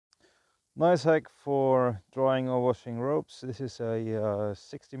Nice hack for drying or washing ropes. This is a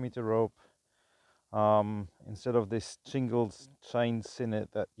 60-meter rope. Instead of this shingles chain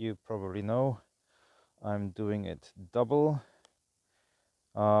sinnet that you probably know, I'm doing it double.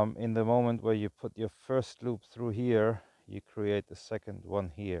 In the moment where you put your first loop through here, you create the second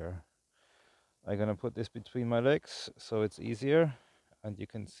one here. I'm gonna put this between my legs so it's easier and you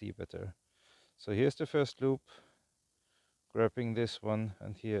can see better. So here's the first loop, grabbing this one,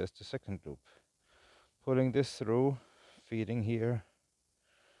 and here is the second loop. Pulling this through, feeding here,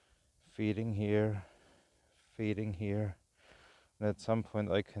 feeding here, feeding here. And at some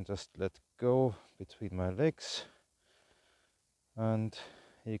point I can just let go between my legs. And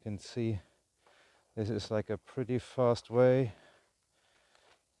you can see this is like a pretty fast way.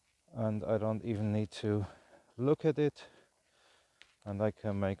 And I don't even need to look at it. And I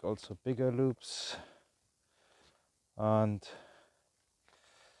can make also bigger loops. And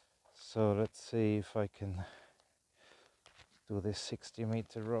so let's see if I can do this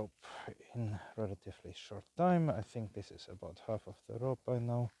 60-meter rope in relatively short time. I think this is about half of the rope by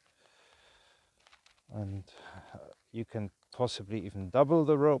now. And you can possibly even double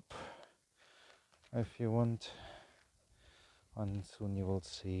the rope if you want. And soon you will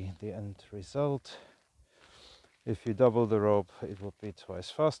see the end result. If you double the rope, it will be twice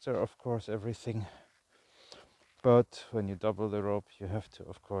faster, of course, everything. But when you double the rope, you have to,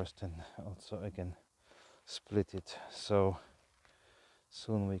 of course, then also again split it. So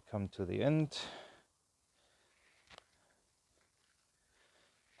soon we come to the end.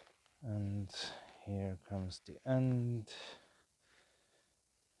 And here comes the end.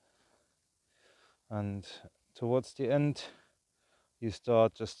 And towards the end, you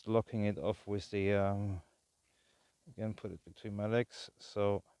start just locking it off with the, again, put it between my legs.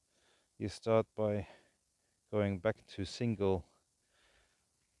 So you start by going back to single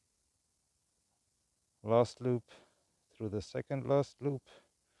last loop through the second last loop.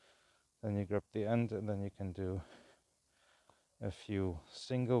 Then you grab the end and then you can do a few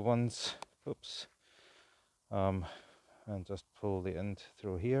single ones. Oops. And just pull the end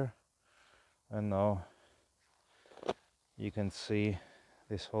through here. And now you can see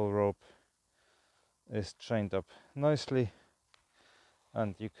this whole rope is chained up nicely,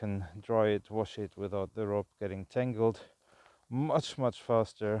 and you can dry it, wash it without the rope getting tangled much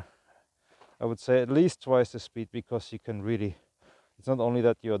faster. I would say at least twice the speed, because you can really, it's not only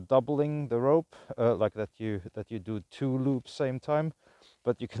that you're doubling the rope, like that you do two loops same time,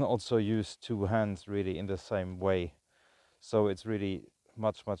 but you can also use two hands really in the same way. So it's really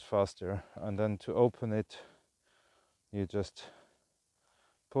much faster. And then to open it, you just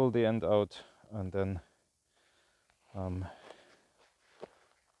pull the end out, and then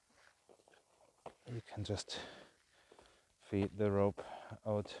you can just feed the rope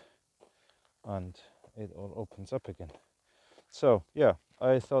out and it all opens up again. So yeah,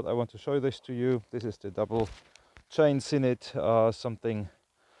 I thought I want to show this to you. This is the double chain sinnet, something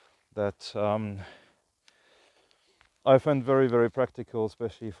that I find very practical,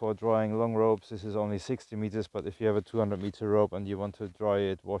 especially for drying long ropes. This is only 60 meters, but if you have a 200-meter rope and you want to dry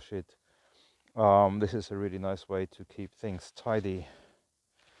it, wash it, this is a really nice way to keep things tidy.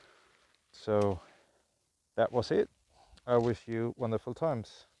 So that was it. I wish you wonderful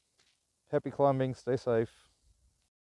times. Happy climbing, stay safe.